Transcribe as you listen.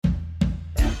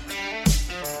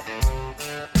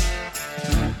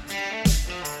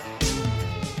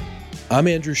I'm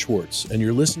Andrew Schwartz, and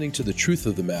you're listening to The Truth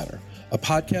of the Matter, a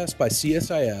podcast by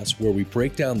CSIS where we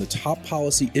break down the top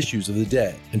policy issues of the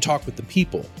day and talk with the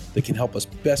people that can help us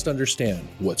best understand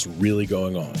what's really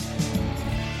going on.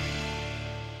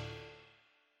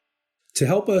 To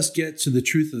help us get to the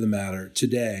truth of the matter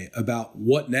today about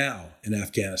what now in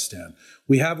Afghanistan,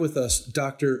 we have with us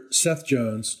Dr. Seth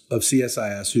Jones of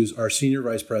CSIS, who's our Senior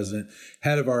Vice President,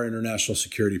 head of our International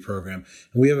Security Program.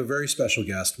 And we have a very special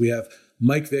guest. We have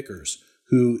Mike Vickers,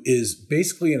 who is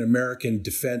basically an American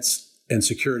defense and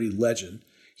security legend.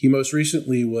 He most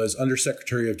recently was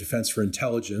Undersecretary of Defense for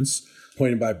Intelligence,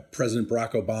 appointed by President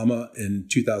Barack Obama in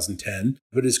 2010.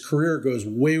 But his career goes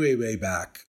way, way, way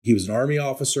back. He was an Army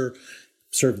officer,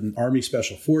 served in Army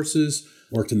Special Forces,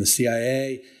 worked in the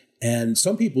CIA, and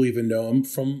some people even know him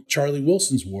from Charlie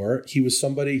Wilson's war. He was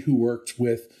somebody who worked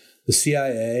with the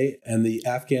CIA and the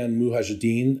Afghan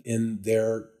Mujahideen in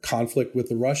their conflict with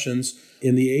the Russians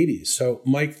in the 80s. So,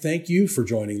 Mike, thank you for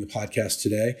joining the podcast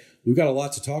today. We've got a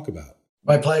lot to talk about.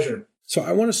 My pleasure. So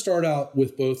I want to start out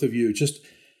with both of you. Just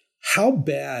how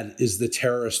bad is the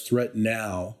terrorist threat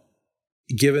now,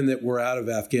 given that we're out of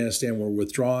Afghanistan, we're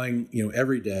withdrawing,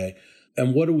 every day,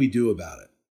 and what do we do about it?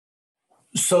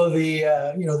 So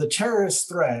the terrorist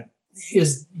threat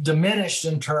is diminished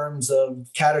in terms of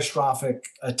catastrophic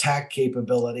attack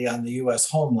capability on the U.S.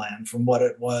 homeland from what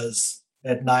it was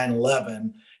at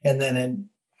 9/11, and then in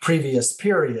previous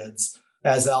periods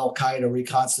as Al-Qaeda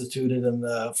reconstituted in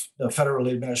the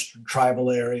federally administered tribal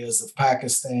areas of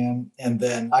Pakistan and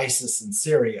then ISIS in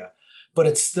Syria. But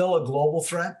it's still a global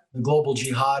threat. The global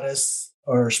jihadists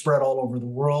are spread all over the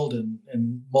world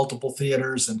in multiple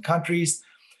theaters and countries,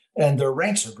 and their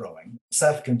ranks are growing.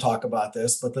 Seth can talk about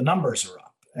this, but the numbers are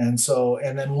up. And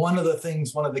then one of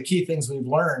the key things we've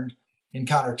learned in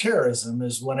counterterrorism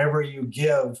is whenever you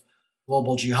give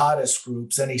global jihadist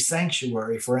groups any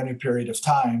sanctuary for any period of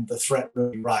time, the threat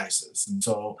really rises. And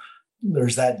so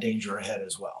there's that danger ahead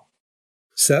as well.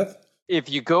 Seth? If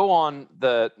you go on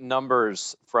the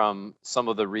numbers from some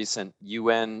of the recent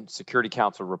UN Security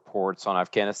Council reports on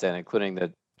Afghanistan, including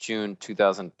the June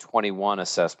 2021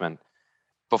 assessment,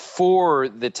 before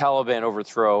the Taliban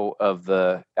overthrow of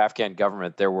the Afghan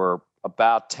government, there were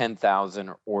about 10,000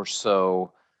 or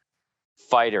so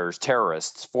fighters,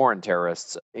 terrorists, foreign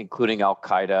terrorists, including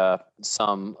Al-Qaeda,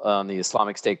 some on the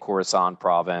Islamic State Khorasan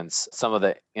province, some of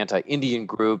the anti-Indian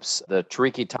groups, the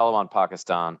Tehrik-i-Taliban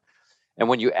Pakistan. And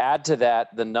when you add to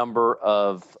that the number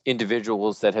of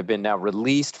individuals that have been now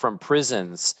released from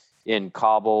prisons in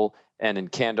Kabul and in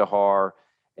Kandahar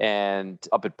and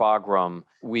up at Bagram,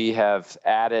 we have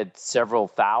added several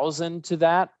thousand to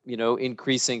that,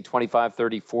 increasing 25,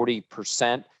 30,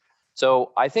 40%.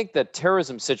 So I think the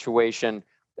terrorism situation,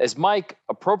 as Mike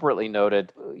appropriately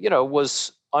noted,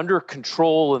 was under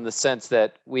control in the sense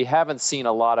that we haven't seen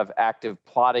a lot of active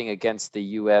plotting against the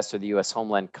U.S. or the U.S.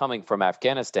 homeland coming from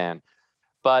Afghanistan.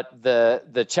 But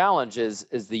the challenge is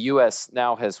the U.S.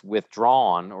 now has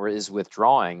withdrawn or is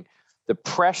withdrawing. The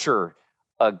pressure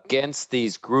against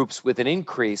these groups with an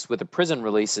increase with the prison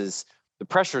releases, the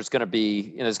pressure is going to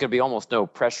be, there's going to be almost no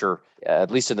pressure, at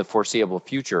least in the foreseeable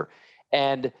future.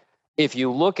 And if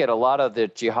you look at a lot of the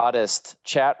jihadist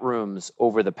chat rooms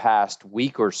over the past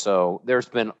week or so, there's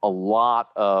been a lot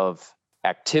of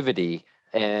activity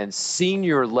and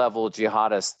senior level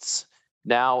jihadists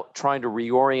now trying to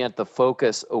reorient the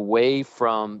focus away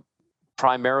from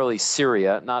primarily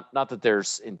Syria, not that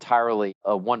there's entirely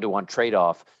a one-to-one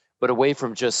trade-off, but away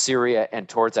from just Syria and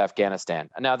towards Afghanistan.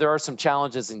 Now, there are some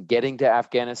challenges in getting to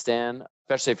Afghanistan,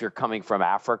 especially if you're coming from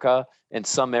Africa and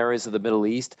some areas of the Middle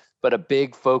East, but a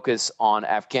big focus on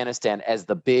Afghanistan as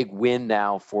the big win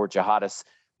now for jihadists.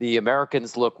 The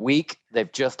Americans look weak.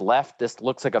 They've just left. This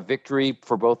looks like a victory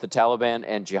for both the Taliban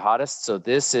and jihadists. So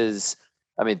this is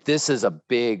a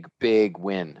big, big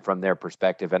win from their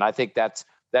perspective. And I think that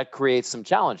creates some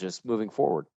challenges moving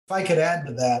forward. If I could add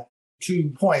to that,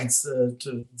 2 points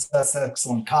to Seth's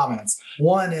excellent comments.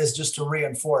 One is just to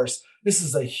reinforce, this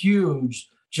is a huge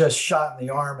just shot in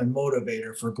the arm and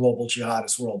motivator for global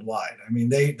jihadists worldwide. I mean,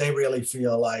 they really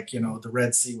feel like, the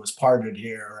Red Sea was parted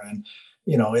here and,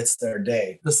 it's their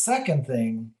day. The second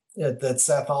thing that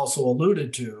Seth also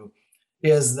alluded to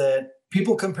is that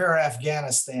people compare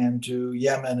Afghanistan to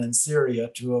Yemen and Syria,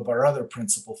 2 of our other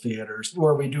principal theaters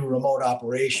where we do remote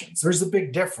operations. There's a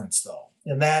big difference, though,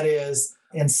 and that is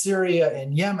in Syria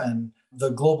and Yemen, the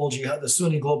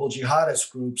Sunni global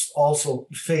jihadist groups also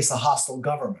face a hostile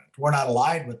government. We're not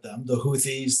allied with them. The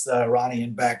Houthis, the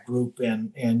Iranian-backed group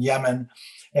in Yemen,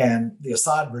 and the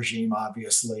Assad regime,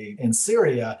 obviously, in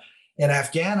Syria. In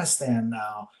Afghanistan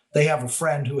now, they have a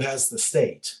friend who has the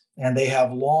state. And they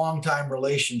have long-time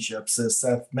relationships, as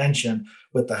Seth mentioned,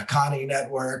 with the Haqqani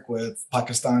network, with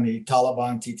Pakistani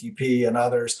Taliban, TTP, and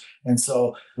others. And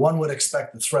so one would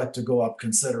expect the threat to go up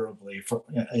considerably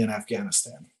in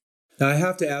Afghanistan. Now, I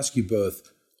have to ask you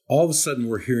both, all of a sudden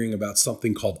we're hearing about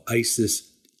something called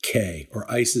ISIS-K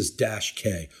or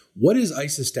ISIS-K. What is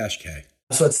ISIS-K?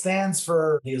 So it stands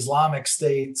for the Islamic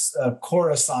State's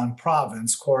Khorasan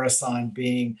province, Khorasan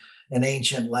being an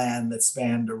ancient land that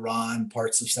spanned Iran,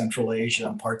 parts of Central Asia,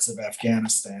 and parts of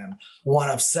Afghanistan, one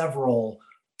of several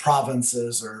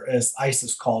provinces, or as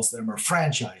ISIS calls them, or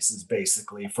franchises,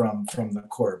 basically, from the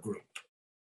core group.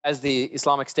 As the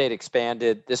Islamic State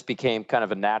expanded, this became kind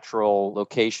of a natural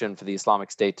location for the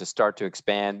Islamic State to start to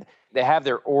expand. They have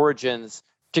their origins,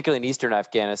 particularly in eastern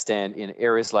Afghanistan, in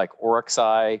areas like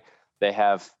Orakzai. They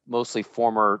have mostly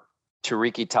former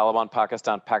Tehrik-i Taliban,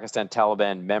 Pakistan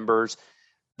Taliban members.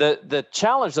 The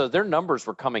challenge, though, their numbers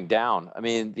were coming down. I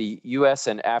mean, the U.S.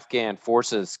 and Afghan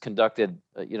forces conducted,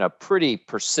 pretty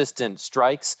persistent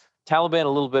strikes. Taliban a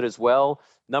little bit as well.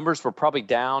 Numbers were probably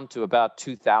down to about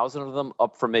 2,000 of them,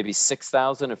 up from maybe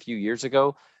 6,000 a few years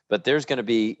ago. But there's going to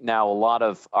be now a lot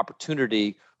of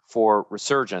opportunity for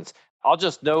resurgence. I'll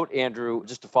just note, Andrew,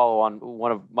 just to follow on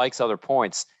one of Mike's other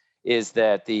points, is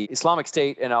that the Islamic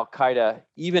State and Al-Qaeda,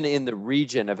 even in the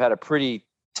region, have had a pretty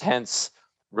tense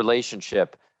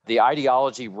relationship. The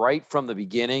ideology right from the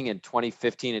beginning in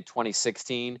 2015 and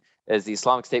 2016, as the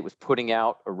Islamic State was putting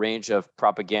out a range of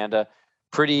propaganda,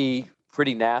 pretty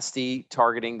nasty,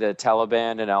 targeting the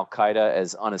Taliban and Al-Qaeda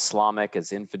as un-Islamic,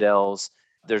 as infidels.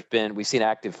 We've seen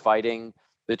active fighting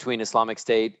between Islamic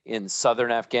State in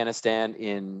southern Afghanistan,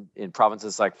 in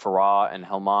provinces like Farah and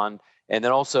Helmand, and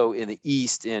then also in the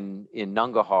east in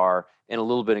Nangarhar and a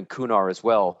little bit in Kunar as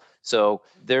well. So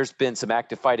there's been some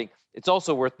active fighting. It's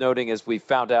also worth noting, as we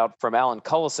found out from Alan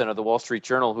Cullison of the Wall Street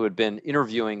Journal, who had been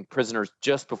interviewing prisoners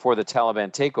just before the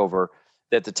Taliban takeover,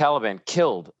 that the Taliban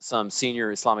killed some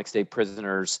senior Islamic State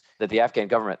prisoners that the Afghan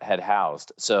government had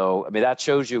housed. So, I mean, that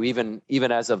shows you even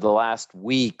as of the last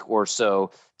week or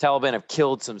so, Taliban have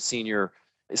killed some senior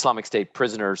Islamic State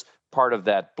prisoners, part of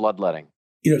that bloodletting.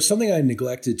 Something I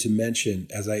neglected to mention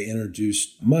as I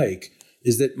introduced Mike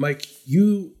is that, Mike,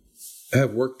 you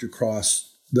have worked across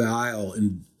the aisle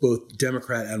in both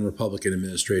Democrat and Republican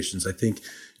administrations. I think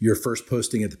your first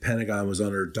posting at the Pentagon was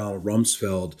under Donald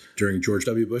Rumsfeld during George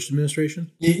W. Bush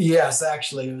administration? Yes,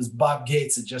 actually, it was Bob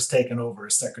Gates had just taken over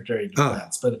as Secretary of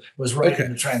Defense, but it was right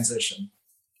in the transition.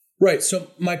 Right. So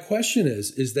my question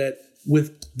is that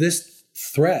with this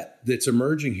threat that's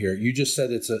emerging here, you just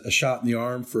said it's a shot in the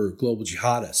arm for global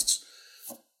jihadists.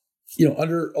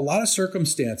 Under a lot of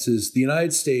circumstances, the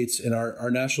United States and our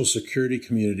national security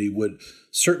community would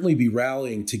certainly be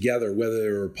rallying together, whether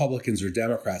they're Republicans or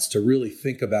Democrats, to really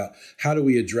think about how do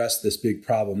we address this big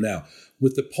problem now.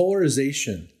 With the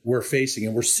polarization we're facing,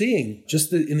 and we're seeing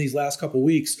just in these last couple of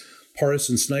weeks,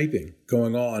 partisan sniping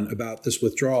going on about this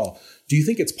withdrawal. Do you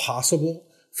think it's possible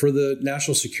for the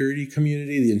national security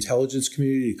community, the intelligence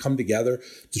community, to come together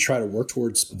to try to work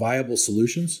towards viable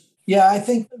solutions? Yeah, I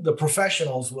think the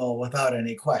professionals will, without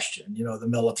any question, the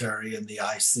military and the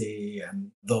IC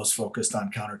and those focused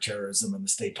on counterterrorism and the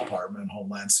State Department,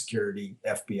 Homeland Security,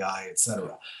 FBI, et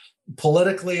cetera.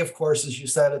 Politically, of course, as you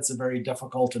said, it's a very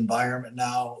difficult environment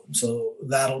now. So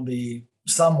that'll be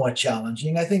somewhat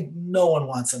challenging. I think no one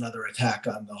wants another attack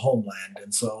on the homeland.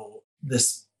 And so there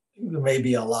may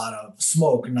be a lot of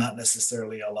smoke, not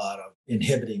necessarily a lot of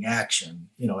inhibiting action,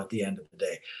 at the end of the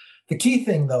day. The key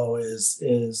thing, though,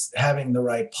 is having the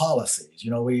right policies.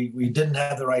 We didn't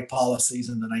have the right policies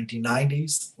in the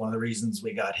 1990s. One of the reasons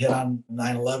we got hit on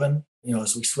 9/11,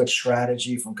 as we switched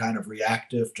strategy from kind of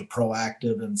reactive to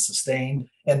proactive and sustained.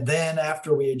 And then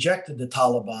after we ejected the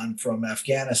Taliban from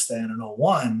Afghanistan in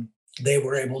 2001, they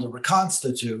were able to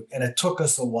reconstitute. And it took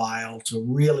us a while to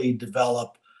really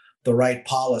develop the right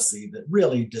policy that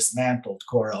really dismantled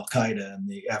core Al-Qaeda in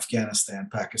the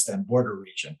Afghanistan-Pakistan border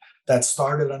region. That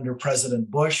started under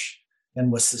President Bush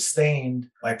and was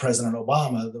sustained by President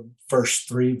Obama the first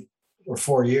 3 or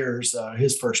 4 years,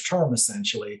 his first term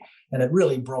essentially, and it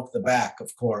really broke the back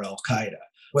of core Al-Qaeda.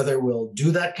 Whether we'll do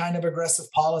that kind of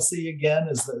aggressive policy again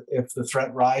if the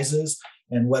threat rises,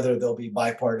 and whether there'll be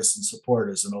bipartisan support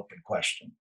is an open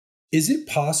question. Is it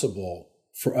possible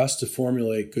for us to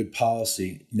formulate good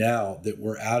policy now that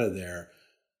we're out of there?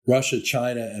 Russia,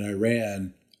 China, and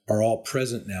Iran are all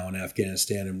present now in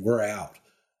Afghanistan, and we're out.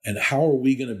 And how are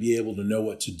we going to be able to know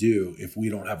what to do if we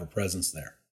don't have a presence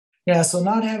there? Yeah, so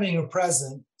not having a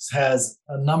presence has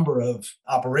a number of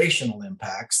operational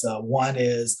impacts. One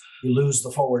is you lose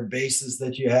the forward bases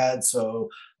that you had. So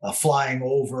flying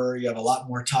over, you have a lot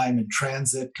more time in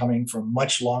transit coming from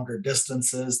much longer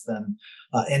distances than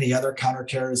any other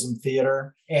counterterrorism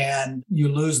theater. And you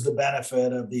lose the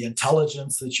benefit of the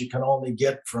intelligence that you can only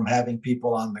get from having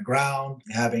people on the ground,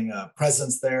 having a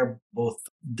presence there, both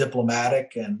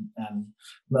diplomatic and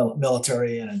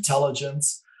military and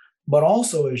intelligence. But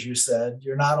also, as you said,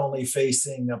 you're not only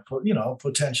facing a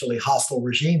potentially hostile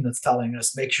regime that's telling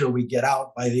us make sure we get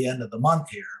out by the end of the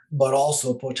month here, but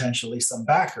also potentially some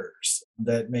backers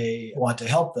that may want to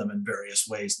help them in various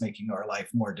ways, making our life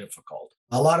more difficult.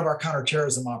 A lot of our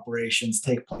counterterrorism operations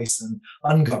take place in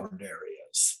ungoverned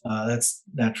areas. That's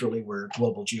naturally where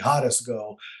global jihadists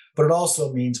go. But it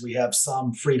also means we have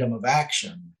some freedom of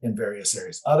action in various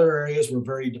areas. Other areas, we're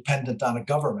very dependent on a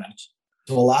government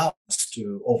to allow us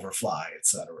to overfly, et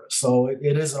cetera. So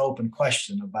it is an open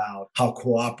question about how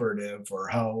cooperative or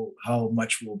how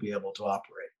much we'll be able to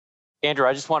operate. Andrew,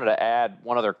 I just wanted to add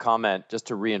one other comment just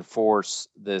to reinforce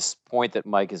this point that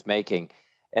Mike is making.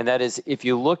 And that is, if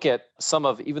you look at some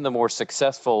of even the more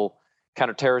successful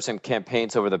counterterrorism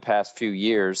campaigns over the past few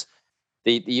years,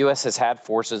 the U.S. has had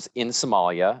forces in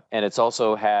Somalia, and it's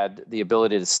also had the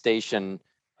ability to station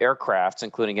aircrafts,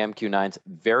 including MQ-9s,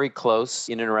 very close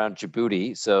in and around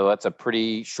Djibouti. So that's a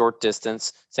pretty short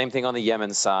distance. Same thing on the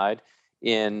Yemen side.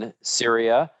 In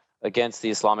Syria, against the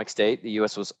Islamic State, the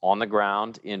U.S. was on the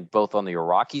ground in both on the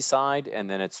Iraqi side, and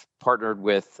then it's partnered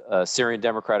with Syrian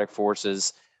Democratic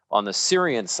Forces on the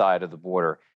Syrian side of the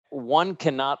border. One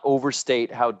cannot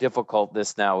overstate how difficult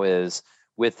this now is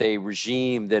with a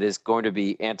regime that is going to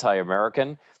be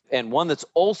anti-American, and one that's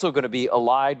also going to be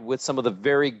allied with some of the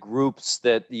very groups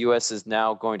that the U.S. is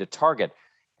now going to target.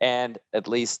 And at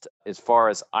least as far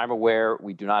as I'm aware,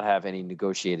 we do not have any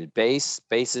negotiated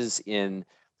bases in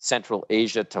Central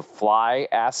Asia to fly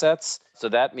assets. So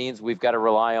that means we've got to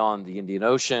rely on the Indian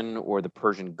Ocean or the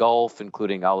Persian Gulf,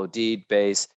 including Al Udeid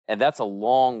base. And that's a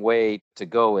long way to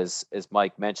go, as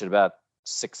Mike mentioned, about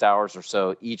 6 hours or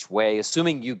so each way,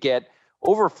 assuming you get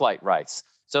overflight rights.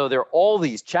 So there are all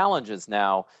these challenges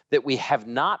now that we have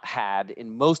not had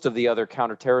in most of the other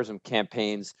counterterrorism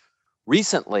campaigns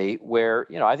recently, where,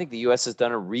 I think the U.S. has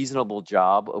done a reasonable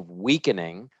job of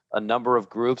weakening a number of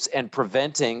groups and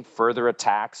preventing further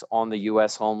attacks on the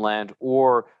U.S. homeland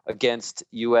or against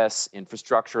U.S.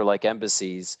 infrastructure like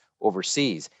embassies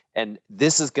overseas. And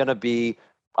this is going to be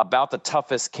about the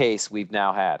toughest case we've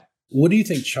now had. What do you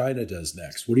think China does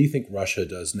next? What do you think Russia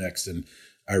does next? And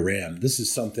Iran. This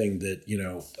is something that,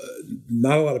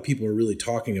 not a lot of people are really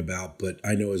talking about, but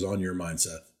I know is on your mind,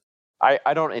 Seth.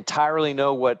 I don't entirely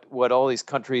know what all these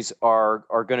countries are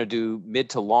going to do mid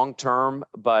to long term,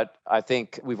 but I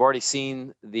think we've already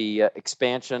seen the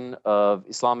expansion of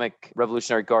Islamic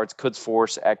Revolutionary Guards Quds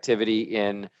Force activity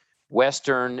in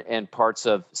western and parts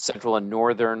of central and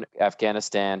northern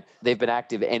Afghanistan. They've been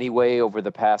active anyway over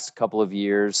the past couple of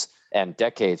years and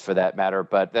decades for that matter.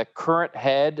 But the current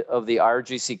head of the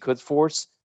IRGC Quds Force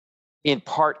in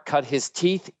part cut his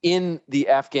teeth in the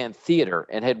Afghan theater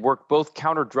and had worked both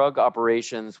counter-drug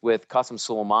operations with Qasem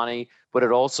Soleimani, but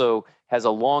it also has a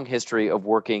long history of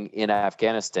working in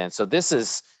Afghanistan. So this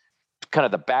is kind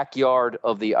of the backyard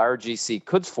of the IRGC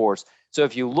Quds Force. So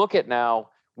if you look at now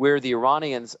where the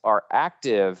Iranians are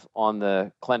active on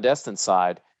the clandestine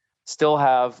side, still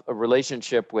have a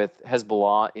relationship with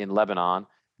Hezbollah in Lebanon.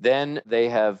 Then they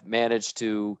have managed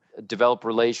to develop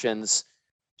relations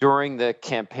during the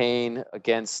campaign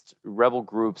against rebel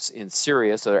groups in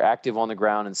Syria. So they're active on the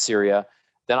ground in Syria.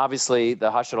 Then obviously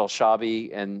the Hashd al-Shaabi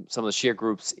and some of the Shia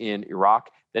groups in Iraq.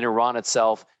 Then Iran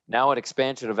itself, now an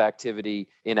expansion of activity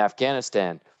in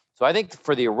Afghanistan. So I think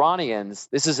for the Iranians,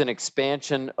 this is an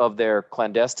expansion of their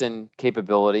clandestine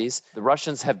capabilities. The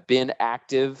Russians have been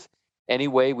active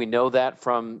anyway. We know that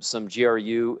from some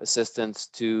GRU assistance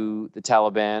to the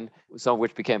Taliban, some of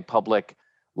which became public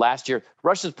last year.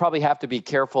 Russians probably have to be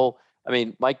careful. I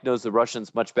mean, Mike knows the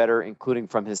Russians much better, including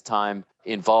from his time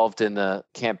involved in the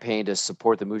campaign to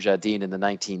support the Mujahideen in the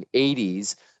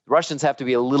 1980s. The Russians have to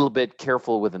be a little bit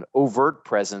careful with an overt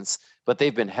presence, but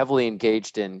they've been heavily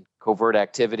engaged in covert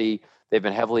activity. They've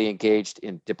been heavily engaged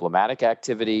in diplomatic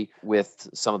activity with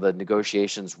some of the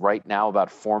negotiations right now about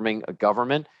forming a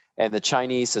government. And the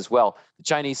Chinese as well. The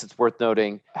Chinese, it's worth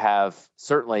noting, have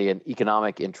certainly an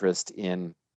economic interest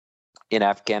in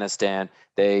Afghanistan.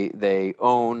 They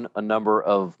own a number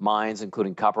of mines,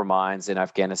 including copper mines in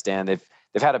Afghanistan. They've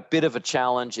had a bit of a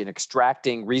challenge in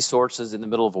extracting resources in the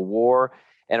middle of a war.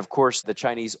 And of course, the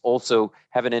Chinese also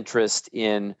have an interest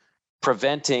in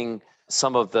preventing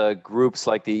some of the groups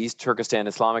like the East Turkestan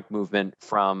Islamic movement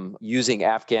from using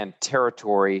Afghan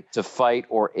territory to fight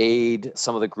or aid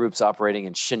some of the groups operating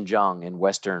in Xinjiang in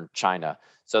Western China.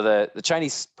 So the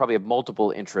Chinese probably have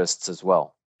multiple interests as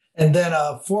well. And then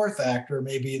a fourth actor,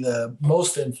 maybe the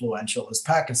most influential, is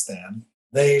Pakistan.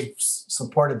 They've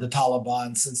supported the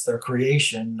Taliban since their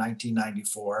creation,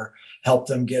 1994, helped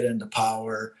them get into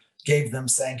power, gave them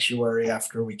sanctuary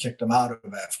after we kicked them out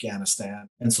of Afghanistan.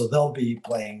 And so they'll be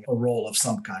playing a role of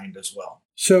some kind as well.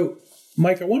 So,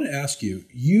 Mike, I want to ask you,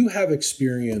 you have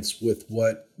experience with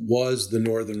what was the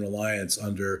Northern Alliance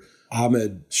under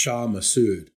Ahmad Shah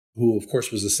Massoud, who, of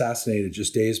course, was assassinated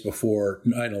just days before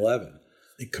 9/11.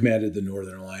 He commanded the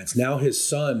Northern Alliance. Now his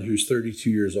son, who's 32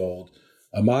 years old,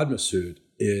 Ahmad Massoud,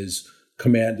 is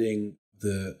commanding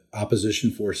the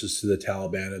opposition forces to the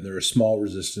Taliban, and they're a small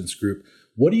resistance group.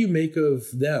 What do you make of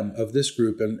them, of this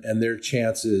group, and their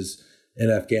chances in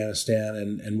Afghanistan,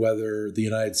 and whether the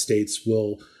United States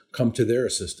will come to their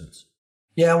assistance?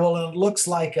 Yeah, well, it looks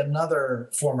like another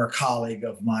former colleague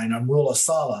of mine, Amrullah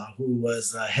Saleh, who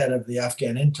was head of the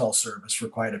Afghan Intel Service for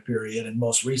quite a period and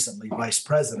most recently vice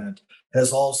president,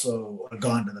 has also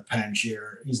gone to the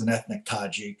Panjshir. He's an ethnic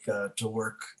Tajik to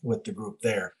work with the group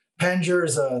there. Panjshir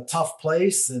is a tough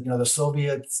place. You know, the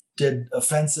Soviets did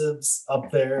offensives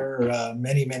up there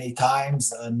many, many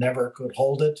times, never could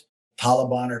hold it.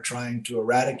 Taliban are trying to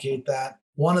eradicate that.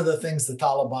 One of the things the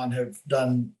Taliban have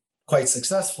done quite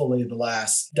successfully the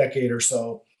last decade or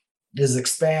so is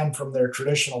expand from their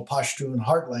traditional Pashtun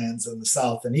heartlands in the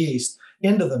south and east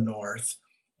into the north,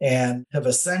 and have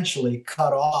essentially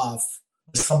cut off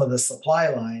some of the supply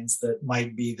lines that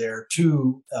might be there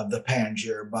to the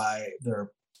Panjshir by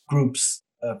their groups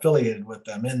affiliated with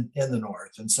them in the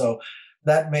north. And so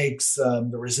that makes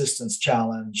the resistance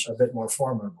challenge a bit more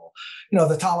formidable. You know,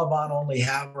 the Taliban only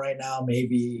have right now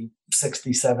maybe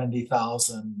 60,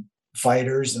 70,000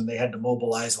 fighters, and they had to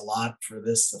mobilize a lot for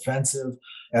this offensive.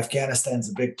 Afghanistan's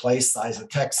a big place, size of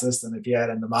Texas, and if you add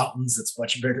in the mountains, it's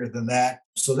much bigger than that.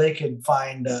 So they could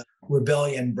find a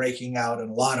rebellion breaking out in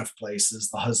a lot of places.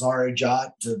 The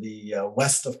Hazarajat to the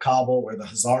west of Kabul, where the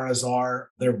Hazaras are,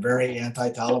 they're very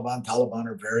anti-Taliban. Taliban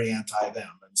are very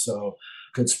anti-them, and so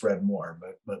could spread more,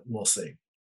 but we'll see.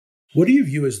 What do you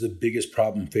view as the biggest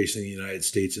problem facing the United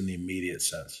States in the immediate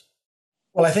sense?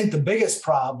 Well, I think the biggest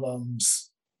problems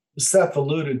Seth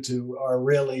alluded to are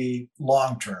really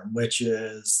long-term, which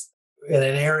is in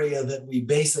an area that we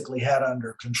basically had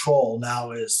under control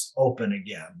now is open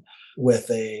again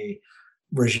with a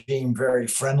regime very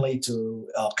friendly to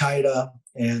Al-Qaeda.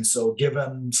 And so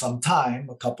given some time,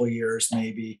 a couple of years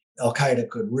maybe, Al-Qaeda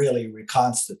could really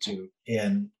reconstitute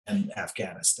in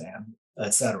Afghanistan,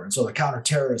 et cetera. And so the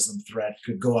counterterrorism threat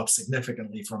could go up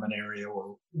significantly from an area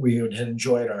where we had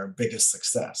enjoyed our biggest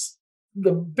success.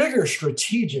 The bigger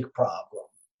strategic problem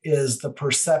is the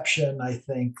perception, I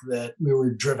think, that we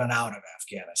were driven out of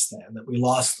Afghanistan, that we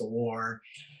lost the war,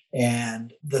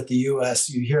 and that the U.S.,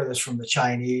 you hear this from the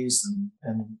Chinese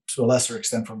and to a lesser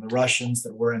extent from the Russians,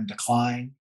 that we're in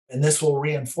decline. And this will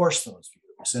reinforce those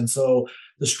views. And so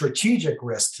the strategic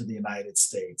risk to the United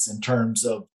States in terms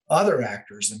of other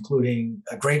actors, including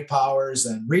great powers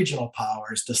and regional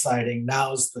powers, deciding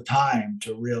now's the time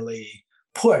to really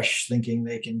push, thinking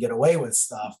they can get away with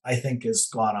stuff, I think has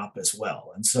gone up as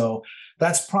well. And so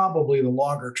that's probably the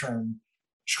longer term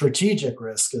strategic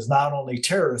risk, is not only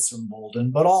terrorists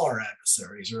emboldened, but all our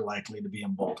adversaries are likely to be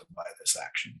emboldened by this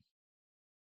action.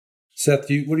 Seth,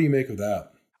 what do you make of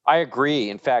that? I agree.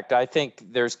 In fact, I think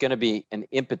there's going to be an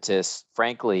impetus,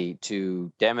 frankly,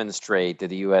 to demonstrate that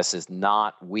the U.S. is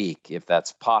not weak, if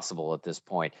that's possible at this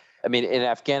point. I mean, in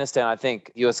Afghanistan, I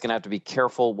think the U.S. is going to have to be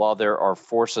careful while there are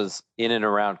forces in and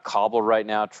around Kabul right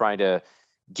now trying to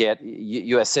get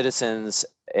U.S. citizens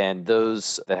and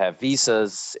those that have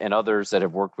visas and others that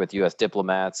have worked with U.S.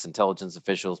 diplomats, intelligence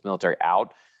officials, military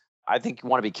out. I think you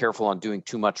want to be careful on doing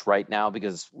too much right now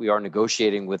because we are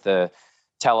negotiating with the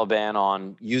Taliban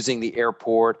on using the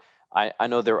airport. I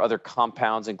know there are other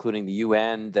compounds, including the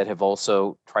UN, that have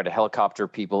also tried to helicopter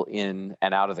people in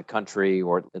and out of the country,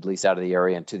 or at least out of the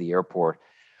area and to the airport.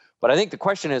 But I think the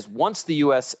question is, once the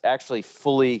U.S. actually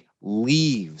fully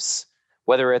leaves,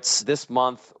 whether it's this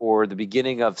month or the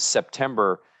beginning of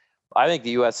September, I think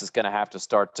the U.S. is going to have to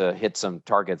start to hit some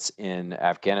targets in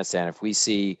Afghanistan.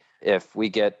 If we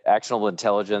get actionable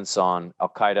intelligence on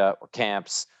Al-Qaeda or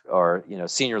camps or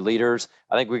senior leaders,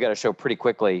 I think we got to show pretty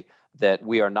quickly that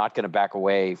we are not going to back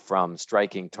away from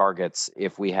striking targets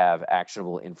if we have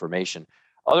actionable information.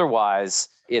 Otherwise,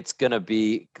 it's going to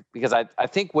be, because I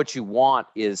think what you want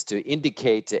is to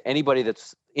indicate to anybody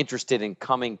that's interested in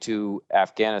coming to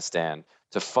Afghanistan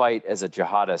to fight as a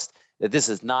jihadist, that this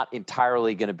is not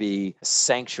entirely going to be a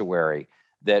sanctuary,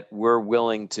 that we're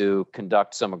willing to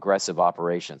conduct some aggressive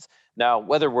operations. Now,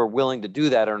 whether we're willing to do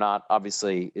that or not,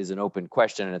 obviously, is an open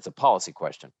question, and it's a policy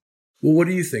question. Well, what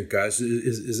do you think, guys?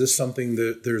 Is this something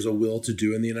that there's a will to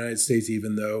do in the United States,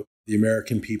 even though the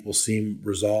American people seem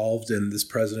resolved and this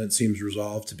president seems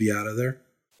resolved to be out of there?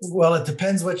 Well, it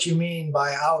depends what you mean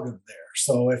by out of there.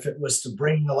 So if it was to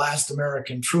bring the last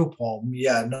American troop home,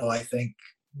 I think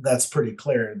that's pretty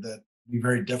clear that it'd be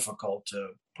very difficult to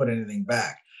put anything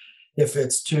back. If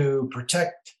it's to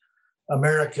protect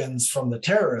Americans from the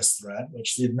terrorist threat,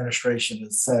 which the administration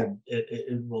has said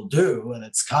it will do, and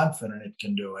it's confident it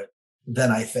can do it,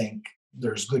 then I think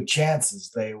there's good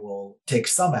chances they will take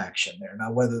some action there.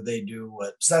 Now, whether they do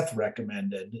what Seth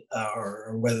recommended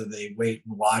or whether they wait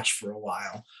and watch for a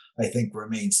while, I think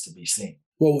remains to be seen.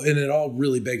 Well, and it all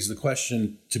really begs the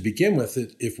question to begin with,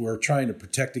 if we're trying to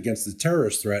protect against the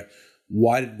terrorist threat,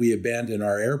 why did we abandon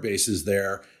our air bases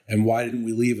there? And why didn't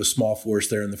we leave a small force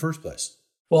there in the first place?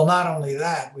 Well, not only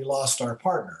that, we lost our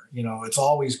partner. It's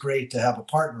always great to have a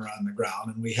partner on the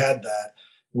ground, and we had that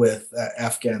with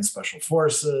Afghan special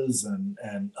forces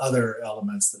and other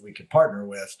elements that we could partner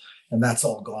with, and that's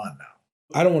all gone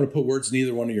now. I don't want to put words in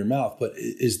either one of your mouth, but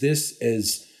is this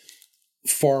as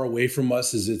far away from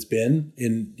us as it's been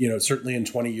in, certainly in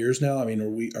 20 years now? I mean,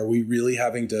 are we really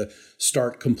having to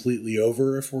start completely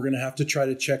over if we're going to have to try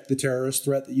to check the terrorist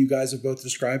threat that you guys have both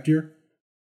described here?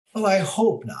 Well, I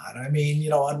hope not. I mean,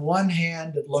 on one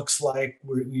hand, it looks like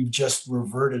we've just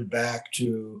reverted back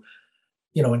to,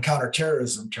 in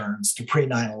counterterrorism terms, to pre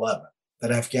 9/11,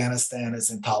 that Afghanistan is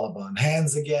in Taliban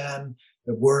hands again,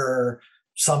 that we're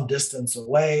some distance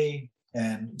away,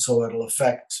 and so it'll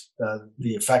affect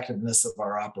the effectiveness of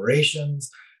our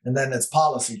operations. And then it's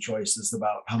policy choices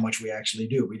about how much we actually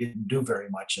do. We didn't do very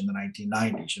much in the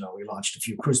 1990s. We launched a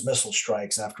few cruise missile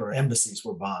strikes after our embassies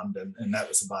were bombed, and that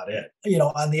was about it.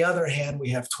 On the other hand, we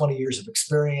have 20 years of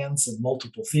experience in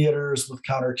multiple theaters with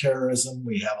counterterrorism.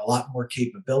 We have a lot more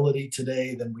capability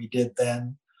today than we did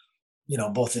then,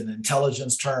 both in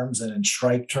intelligence terms and in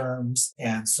strike terms.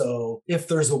 And so if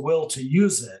there's a will to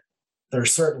use it,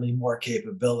 there's certainly more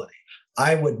capability.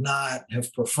 I would not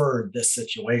have preferred this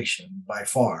situation by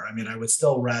far. I mean, I would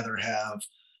still rather have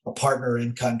a partner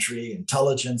in country,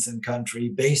 intelligence in country,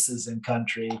 bases in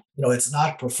country. It's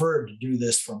not preferred to do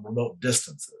this from remote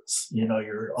distances.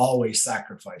 You're always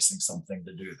sacrificing something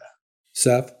to do that.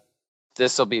 Seth?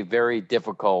 This will be a very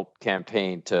difficult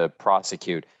campaign to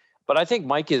prosecute. But I think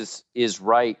Mike is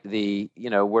right.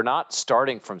 We're not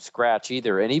starting from scratch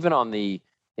either. And even on the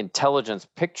intelligence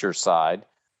picture side,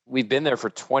 we've been there for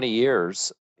 20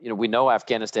 years. We know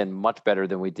Afghanistan much better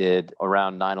than we did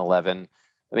around 9/11.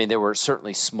 I mean, there were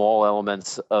certainly small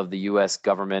elements of the U.S.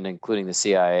 government, including the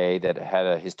CIA, that had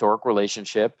a historic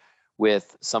relationship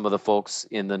with some of the folks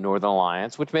in the Northern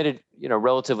Alliance, which made it,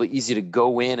 relatively easy to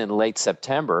go in late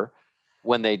September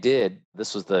when they did.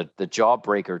 This was the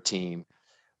jawbreaker team.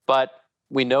 But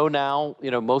we know now,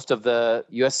 most of the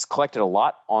U.S. collected a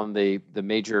lot on the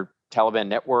major Taliban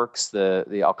networks,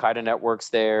 the Al-Qaeda networks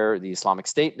there, the Islamic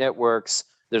State networks.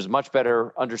 There's much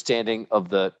better understanding of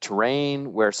the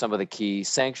terrain, where some of the key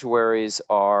sanctuaries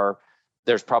are.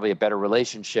 There's probably a better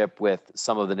relationship with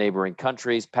some of the neighboring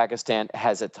countries. Pakistan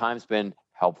has at times been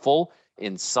helpful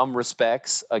in some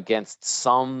respects against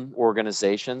some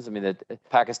organizations. I mean,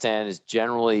 Pakistan has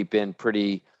generally been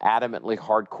pretty adamantly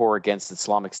hardcore against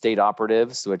Islamic State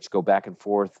operatives, which go back and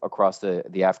forth across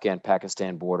the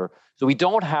Afghan-Pakistan border. So we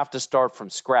don't have to start from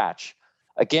scratch.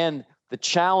 Again, the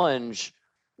challenge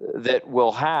that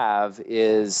we'll have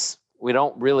is we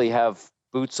don't really have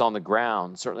boots on the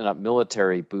ground, certainly not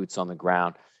military boots on the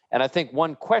ground. And I think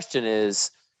one question is,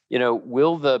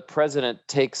 will the president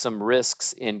take some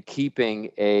risks in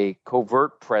keeping a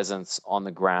covert presence on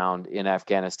the ground in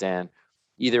Afghanistan,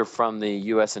 either from the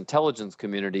U.S. intelligence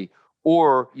community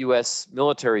or U.S.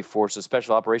 military forces,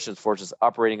 special operations forces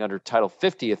operating under Title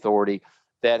 50 authority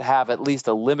that have at least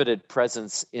a limited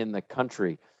presence in the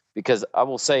country? Because I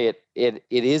will say it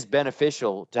is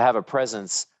beneficial to have a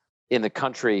presence in the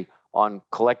country on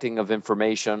collecting of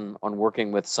information, on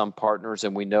working with some partners.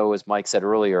 And we know, as Mike said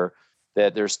earlier,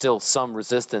 that there's still some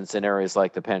resistance in areas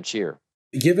like the Panjshir.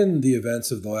 Given the events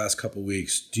of the last couple of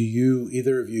weeks, do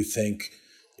either of you think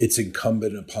it's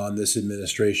incumbent upon this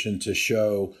administration to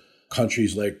show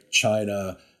countries like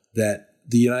China that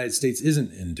the United States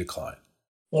isn't in decline?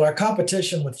 Well, our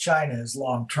competition with China is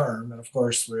long-term. And of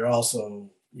course, we also,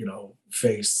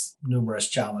 face numerous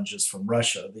challenges from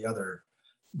Russia, the other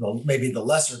maybe the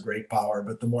lesser great power,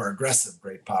 but the more aggressive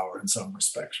great power in some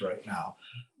respects right now.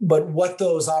 But what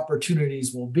those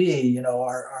opportunities will be,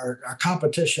 our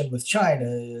competition with China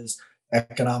is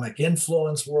economic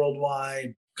influence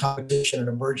worldwide, competition in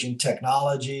emerging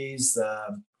technologies,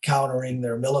 countering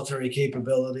their military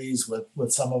capabilities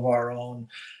with some of our own.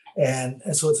 And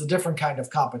so it's a different kind of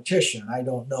competition. I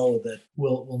don't know that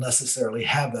we'll necessarily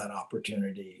have that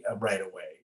opportunity right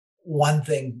away. One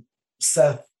thing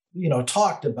Seth,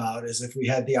 talked about is if we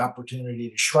had the opportunity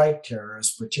to strike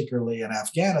terrorists, particularly in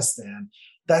Afghanistan,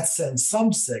 that sends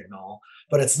some signal,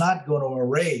 but it's not going to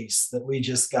erase that we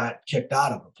just got kicked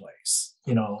out of the place.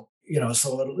 So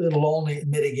it'll only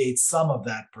mitigate some of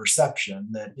that perception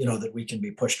that, that we can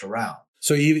be pushed around.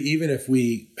 So even if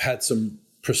we had some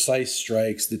precise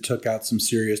strikes that took out some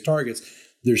serious targets,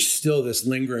 there's still this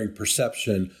lingering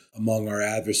perception among our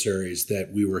adversaries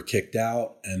that we were kicked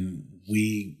out and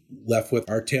we left with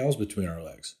our tails between our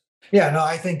legs. Yeah, no,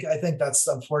 I think that's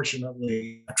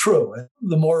unfortunately true.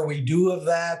 The more we do of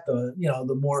that,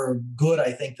 the more good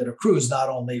I think that accrues, not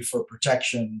only for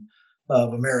protection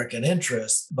of American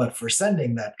interests, but for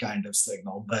sending that kind of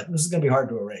signal. But this is going to be hard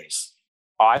to erase.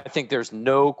 I think there's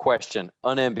no question,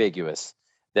 unambiguous,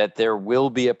 that there will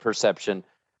be a perception,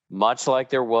 much like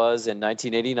there was in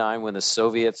 1989 when the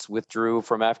Soviets withdrew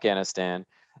from Afghanistan,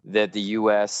 that the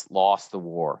U.S. lost the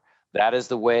war. That is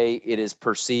the way it is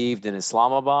perceived in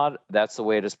Islamabad. That's the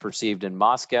way it is perceived in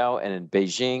Moscow and in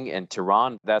Beijing and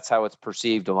Tehran. That's how it's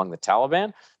perceived among the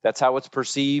Taliban. That's how it's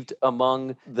perceived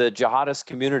among the jihadist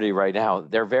community right now.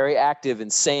 They're very active in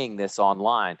saying this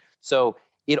online. So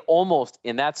it almost,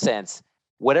 in that sense,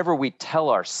 whatever we tell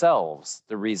ourselves,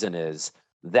 the reason is,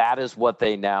 that is what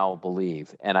they now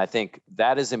believe. And I think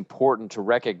that is important to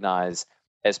recognize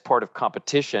as part of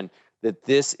competition, that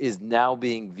this is now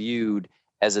being viewed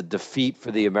as a defeat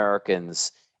for the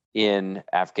Americans in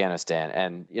Afghanistan.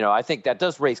 And, I think that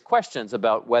does raise questions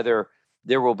about whether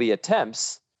there will be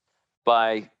attempts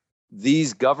by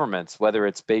these governments, whether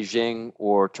it's Beijing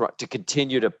or to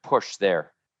continue to push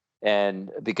there, and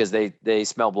because they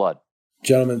smell blood.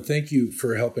 Gentlemen, thank you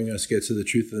for helping us get to the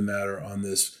truth of the matter on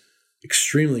this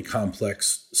extremely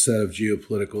complex set of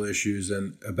geopolitical issues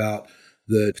and about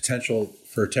the potential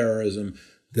for terrorism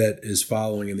that is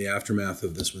following in the aftermath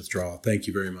of this withdrawal. Thank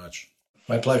you very much.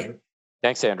 My pleasure.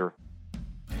 Thanks, Andrew.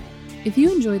 If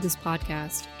you enjoyed this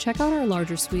podcast, check out our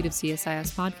larger suite of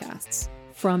CSIS podcasts.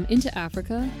 From Into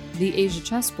Africa, The Asia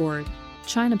Chessboard,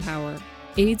 China Power,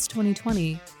 AIDS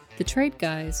 2020, The Trade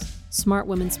Guys, Smart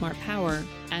Women, Smart Power,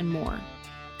 and more.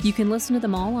 You can listen to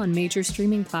them all on major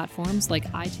streaming platforms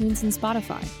like iTunes and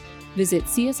Spotify. Visit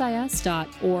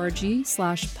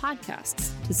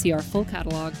csis.org/podcasts to see our full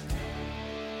catalog.